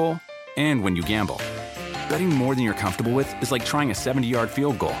field goal and when you gamble. Betting more than you're comfortable with is like trying a 70-yard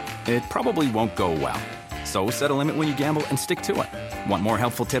field goal. It probably won't go well. So set a limit when you gamble and stick to it. Want more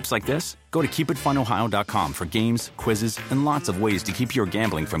helpful tips like this? Go to keepitfunohio.com for games, quizzes, and lots of ways to keep your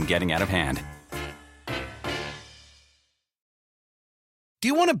gambling from getting out of hand. Do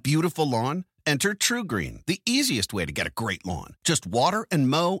you want a beautiful lawn? Enter TruGreen, the easiest way to get a great lawn. Just water and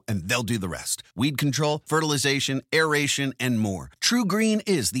mow, and they'll do the rest. Weed control, fertilization, aeration, and more. TruGreen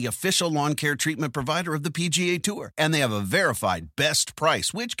is the official lawn care treatment provider of the PGA Tour, and they have a verified best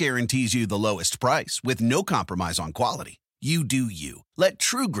price, which guarantees you the lowest price with no compromise on quality. You do you. Let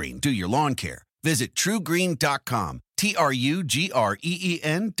TruGreen do your lawn care. Visit TruGreen.com,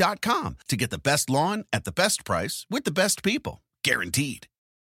 TruGreen.com, to get the best lawn at the best price with the best people. Guaranteed.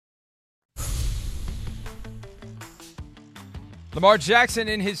 Lamar Jackson,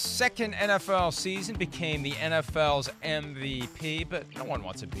 in his second NFL season, became the NFL's MVP, but no one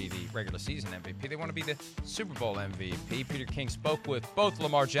wants to be the regular season MVP. They want to be the Super Bowl MVP. Peter King spoke with both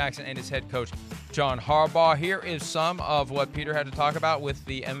Lamar Jackson and his head coach, John Harbaugh. Here is some of what Peter had to talk about with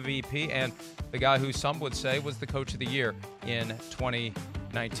the MVP and the guy who some would say was the coach of the year in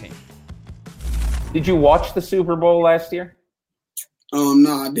 2019. Did you watch the Super Bowl last year? No,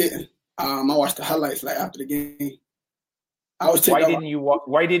 I didn't. I watched the highlights after the game. Why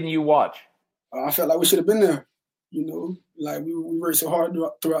didn't you watch? I felt like we should have been there. We worked so hard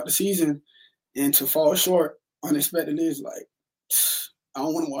throughout the season, and to fall short unexpectedly is I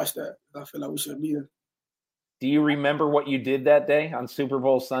don't want to watch that. I feel like we should be there. Do you remember what you did that day on Super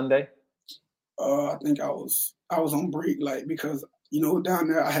Bowl Sunday? I think I was on break, because down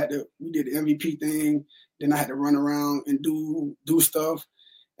there we did the MVP thing, then I had to run around and do stuff,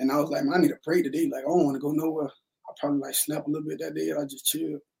 and I was like, man, I need to pray today. I don't want to go nowhere. I probably slept a little bit that day. I just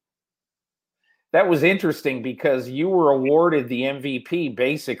chilled. That was interesting because you were awarded the MVP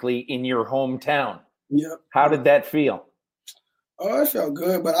basically in your hometown. Yep. How did that feel? Oh, it felt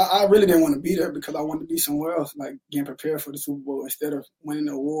good, but I really didn't want to be there because I wanted to be somewhere else, getting prepared for the Super Bowl instead of winning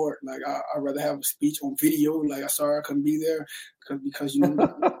the award. I'd rather have a speech on video. I'm sorry I couldn't be there because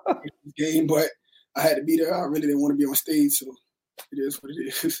the game, but I had to be there. I really didn't want to be on stage, so it is what it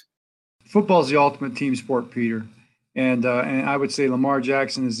is. Football is the ultimate team sport, Peter. And I would say Lamar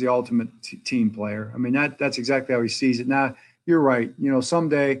Jackson is the ultimate team player. I mean, that's exactly how he sees it. Now, you're right.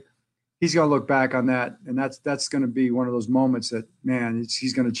 Someday he's going to look back on that, and that's going to be one of those moments that, man,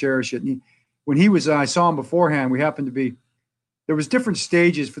 he's going to cherish it. And I saw him beforehand. There was different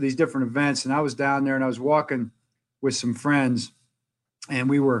stages for these different events, and I was down there and I was walking with some friends, and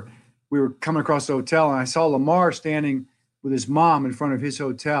we were coming across the hotel, and I saw Lamar standing with his mom in front of his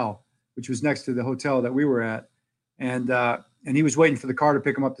hotel, which was next to the hotel that we were at. And he was waiting for the car to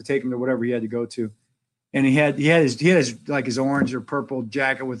pick him up to take him to whatever he had to go to, and he had his orange or purple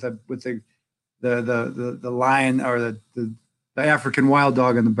jacket with the lion or the African wild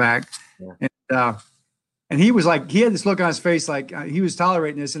dog in the back, yeah. And he was he had this look on his face he was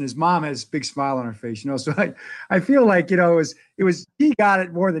tolerating this, and his mom has a big smile on her face, So I feel like it was he got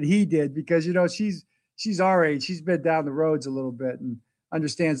it more than he did because she's our age, she's been down the roads a little bit and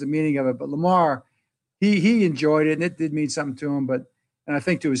understands the meaning of it, but Lamar. He enjoyed it, and it did mean something to him. And I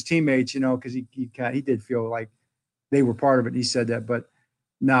think to his teammates, because he did feel like they were part of it. And he said that, but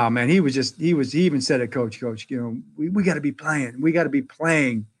no, man, he even said it, Coach, we got to be playing. We got to be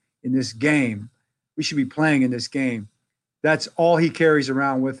playing in this game. We should be playing in this game. That's all he carries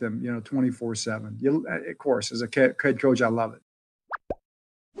around with him, 24/7. Of course, as a head coach, I love it.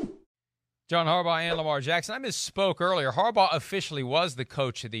 John Harbaugh and Lamar Jackson. I misspoke earlier. Harbaugh officially was the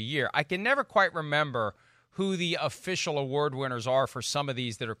coach of the year. I can never quite remember who the official award winners are for some of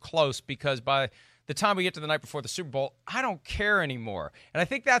these that are close because by the time we get to the night before the Super Bowl, I don't care anymore. And I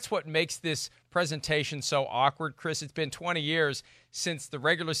think that's what makes this presentation so awkward, Chris. It's been 20 years since the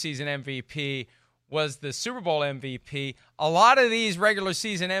regular season MVP was the Super Bowl MVP. A lot of these regular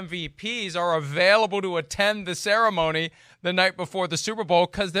season MVPs are available to attend the ceremony the night before the Super Bowl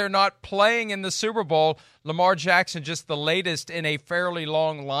because they're not playing in the Super Bowl. Lamar Jackson just the latest in a fairly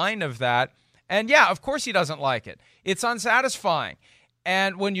long line of that. And yeah, of course he doesn't like it. It's unsatisfying.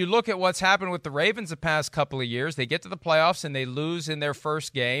 And when you look at what's happened with the Ravens the past couple of years, they get to the playoffs and they lose in their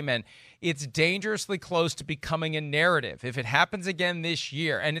first game, and it's dangerously close to becoming a narrative. If it happens again this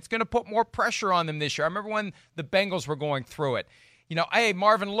year, and it's going to put more pressure on them this year. I remember when the Bengals were going through it. Hey,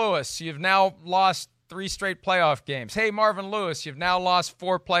 Marvin Lewis, you've now lost 3 straight playoff games. Hey, Marvin Lewis, you've now lost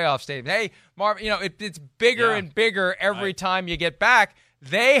 4 playoff stages. Hey, Marvin, it's bigger and bigger every time you get back.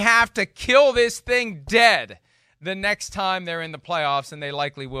 They have to kill this thing dead the next time they're in the playoffs, and they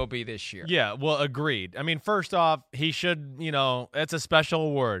likely will be this year. Yeah, well, agreed. I mean, first off, he should, it's a special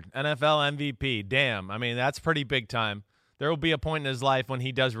award, NFL MVP. Damn. I mean, that's pretty big time. There will be a point in his life when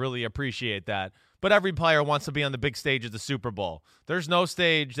he does really appreciate that. But every player wants to be on the big stage of the Super Bowl. There's no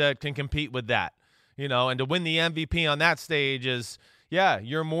stage that can compete with that, and to win the MVP on that stage is, yeah,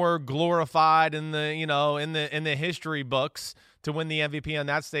 you're more glorified in the, in the history books to win the MVP on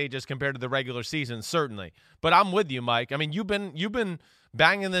that stage as compared to the regular season, certainly. But I'm with you, Mike. I mean, you've been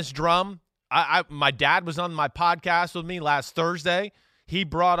banging this drum. My dad was on my podcast with me last Thursday. He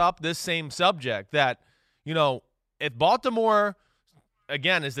brought up this same subject that, if Baltimore,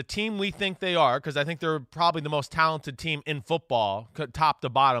 again, is the team we think they are, because I think they're probably the most talented team in football, top to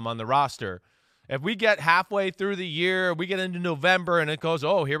bottom on the roster. If we get halfway through the year, we get into November, and it goes,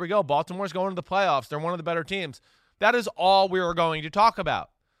 oh, here we go, Baltimore's going to the playoffs. They're one of the better teams. That is all we are going to talk about.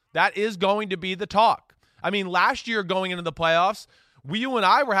 That is going to be the talk. I mean, last year going into the playoffs, you and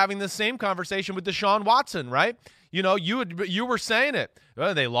I were having the same conversation with Deshaun Watson, right? You were saying it.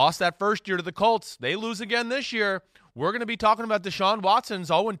 Well, they lost that first year to the Colts. They lose again this year. We're going to be talking about Deshaun Watson's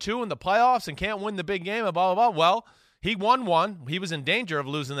 0-2 in the playoffs and can't win the big game and blah, blah, blah. Well, he won one. He was in danger of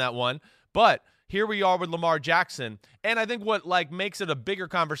losing that one. But here we are with Lamar Jackson. And I think what makes it a bigger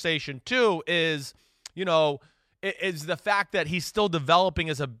conversation too is, is the fact that he's still developing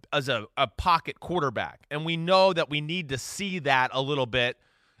as a pocket quarterback. And we know that we need to see that a little bit,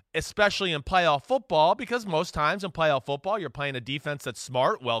 especially in playoff football, because most times in playoff football, you're playing a defense that's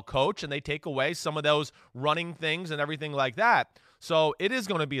smart, well-coached, and they take away some of those running things and everything like that. So it is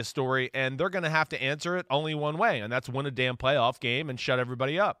going to be a story, and they're going to have to answer it only one way, and that's win a damn playoff game and shut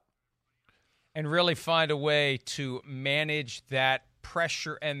everybody up. And really find a way to manage that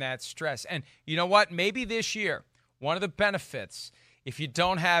pressure and that stress. And you know what? Maybe this year, one of the benefits, if you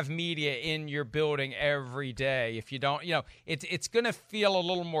don't have media in your building every day, if you don't, it's going to feel a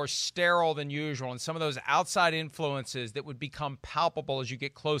little more sterile than usual, and some of those outside influences that would become palpable as you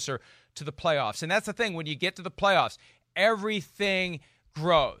get closer to the playoffs. And that's the thing, when you get to the playoffs, everything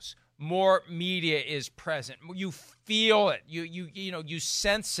grows. More media is present. You feel it. You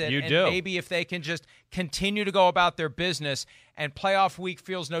sense it. You and do. Maybe if they can just continue to go about their business, and playoff week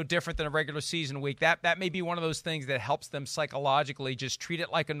feels no different than a regular season week, that may be one of those things that helps them psychologically just treat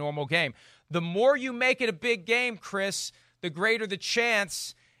it like a normal game. The more you make it a big game, Chris, the greater the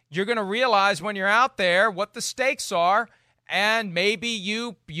chance you're going to realize when you're out there what the stakes are. And maybe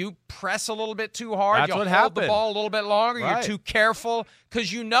you press a little bit too hard. You hold the ball a little bit longer. Right. You're too careful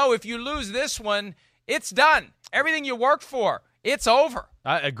because if you lose this one, it's done. Everything you worked for, it's over.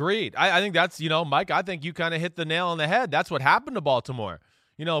 I agreed. I think that's, Mike, I think you kind of hit the nail on the head. That's what happened to Baltimore.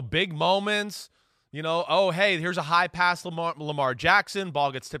 Big moments. Oh, hey, here's a high pass Lamar Jackson.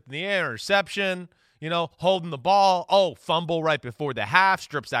 Ball gets tipped in the air, interception. Holding the ball. Oh, fumble right before the half,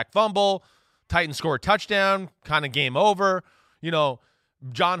 strip sack fumble. Titans score a touchdown, kind of game over. John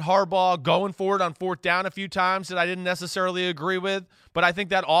Harbaugh going for it on fourth down a few times that I didn't necessarily agree with. But I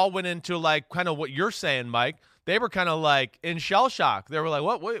think that all went into kind of what you're saying, Mike. They were kind of in shell shock. They were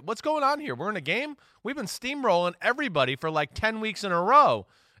like, what's going on here? We're in a game? We've been steamrolling everybody for 10 weeks in a row.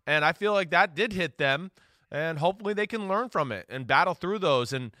 And I feel like that did hit them. And hopefully they can learn from it and battle through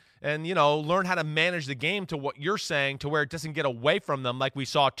those and learn how to manage the game to what you're saying, to where it doesn't get away from them like we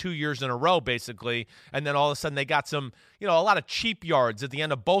saw 2 years in a row, basically. And then all of a sudden they got some, a lot of cheap yards at the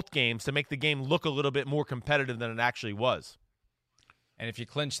end of both games to make the game look a little bit more competitive than it actually was. And if you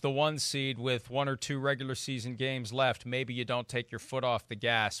clinch the 1 seed with 1 or 2 regular season games left, maybe you don't take your foot off the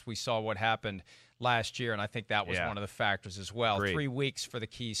gas. We saw what happened last year, and I think that was one of the factors as well. Agreed. 3 weeks for the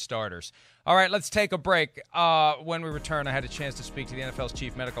key starters. All right, let's take a break. When we return, I had a chance to speak to the NFL's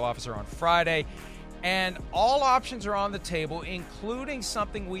chief medical officer on Friday, and all options are on the table, including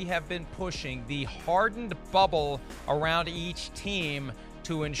something we have been pushing, the hardened bubble around each team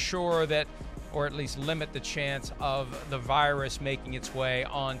to ensure that, or at least limit the chance of the virus making its way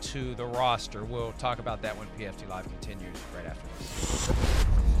onto the roster. We'll talk about that when PFT Live continues right after this.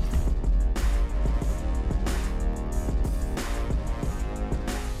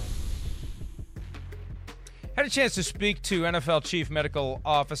 Had a chance to speak to NFL Chief Medical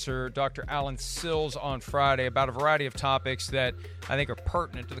Officer Dr. Alan Sills on Friday about a variety of topics that I think are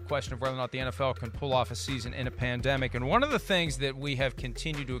pertinent to the question of whether or not the NFL can pull off a season in a pandemic. And one of the things that we have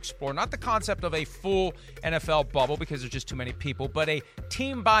continued to explore, not the concept of a full NFL bubble because there's just too many people, but a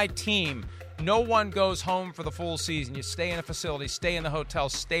team by team. No one goes home for the full season. You stay in a facility, stay in the hotel,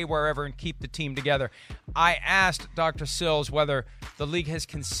 stay wherever, and keep the team together. I asked Dr. Sills whether the league has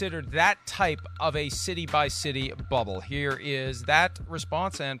considered that type of a city-by-city bubble. Here is that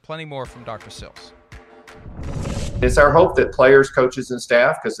response and plenty more from Dr. Sills. It's our hope that players, coaches, and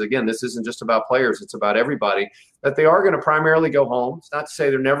staff, because again, this isn't just about players, it's about everybody, that they are going to primarily go home. It's not to say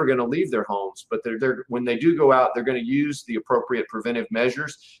they're never going to leave their homes, but they're when they do go out, they're going to use the appropriate preventive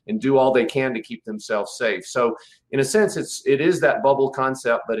measures and do all they can to keep themselves safe. So in a sense, it is that bubble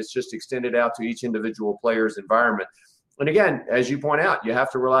concept, but it's just extended out to each individual player's environment. And again, as you point out, you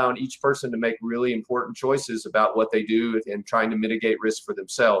have to rely on each person to make really important choices about what they do and trying to mitigate risk for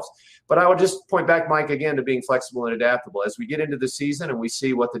themselves. But I would just point back, Mike, again, to being flexible and adaptable. As we get into the season and we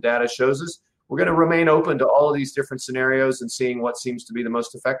see what the data shows us, we're going to remain open to all of these different scenarios and seeing what seems to be the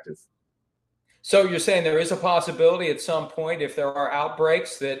most effective. So you're saying there is a possibility at some point, if there are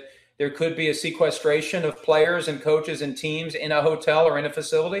outbreaks, that there could be a sequestration of players and coaches and teams in a hotel or in a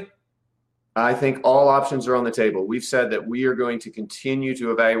facility? I think all options are on the table. We've said that we are going to continue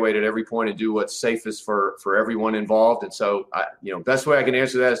to evaluate at every point and do what's safest for everyone involved. And so, best way I can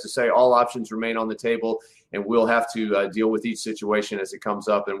answer that is to say all options remain on the table, and we'll have to deal with each situation as it comes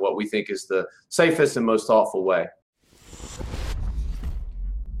up in what we think is the safest and most thoughtful way.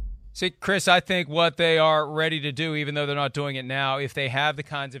 See, Chris, I think what they are ready to do, even though they're not doing it now, if they have the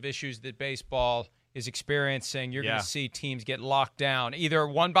kinds of issues that baseball is experiencing, you're going to see teams get locked down, either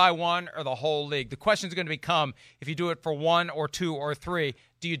one by one or the whole league. The question is going to become, if you do it for one or two or three,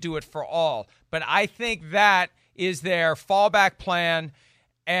 do you do it for all? But I think that is their fallback plan.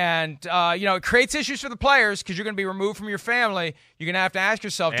 And, it creates issues for the players because you're going to be removed from your family. You're going to have to ask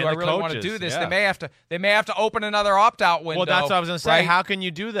yourself, do I really want to do this? Yeah. They may have to open another opt-out window. Well, that's what I was going to say. Right? How can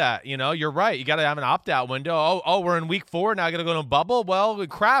you do that? You're right. You got to have an opt-out window. Oh, we're in week 4. Now I got to go to a bubble? Well,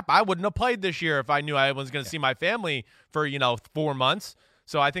 crap. I wouldn't have played this year if I knew I was going to see my family for, 4 months.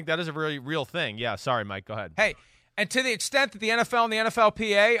 So I think that is a really real thing. Yeah, sorry, Mike. Go ahead. Hey, and to the extent that the NFL and the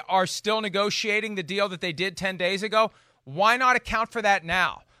NFLPA are still negotiating the deal that they did 10 days ago, why not account for that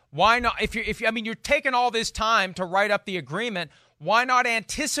now? Why not? If you're taking all this time to write up the agreement, why not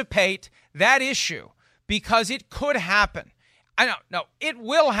anticipate that issue? Because it could happen. It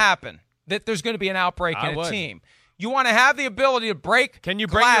will happen that there's going to be an outbreak in a team. You want to have the ability to break. Can you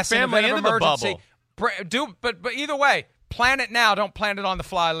bring your family into the bubble? But either way, plan it now. Don't plan it on the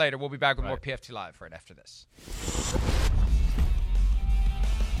fly later. We'll be back with more PFT Live right after this.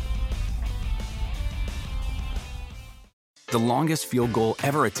 The longest field goal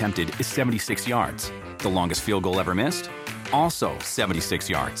ever attempted is 76 yards. The longest field goal ever missed? Also 76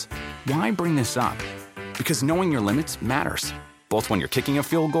 yards. Why bring this up? Because knowing your limits matters, both when you're kicking a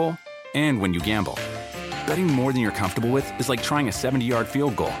field goal and when you gamble. Betting more than you're comfortable with is like trying a 70-yard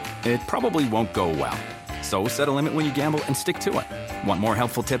field goal. It probably won't go well. So set a limit when you gamble and stick to it. Want more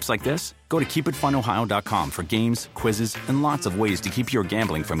helpful tips like this? Go to keepitfunohio.com for games, quizzes, and lots of ways to keep your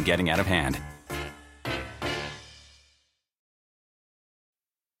gambling from getting out of hand.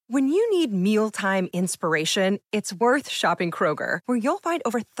 When you need mealtime inspiration, it's worth shopping Kroger, where you'll find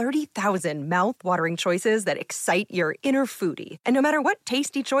over 30,000 mouth-watering choices that excite your inner foodie. And no matter what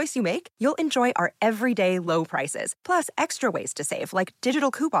tasty choice you make, you'll enjoy our everyday low prices, plus extra ways to save, like digital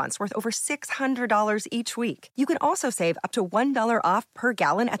coupons worth over $600 each week. You can also save up to $1 off per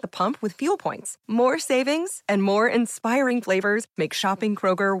gallon at the pump with fuel points. More savings and more inspiring flavors make shopping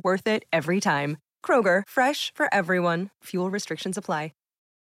Kroger worth it every time. Kroger, fresh for everyone. Fuel restrictions apply.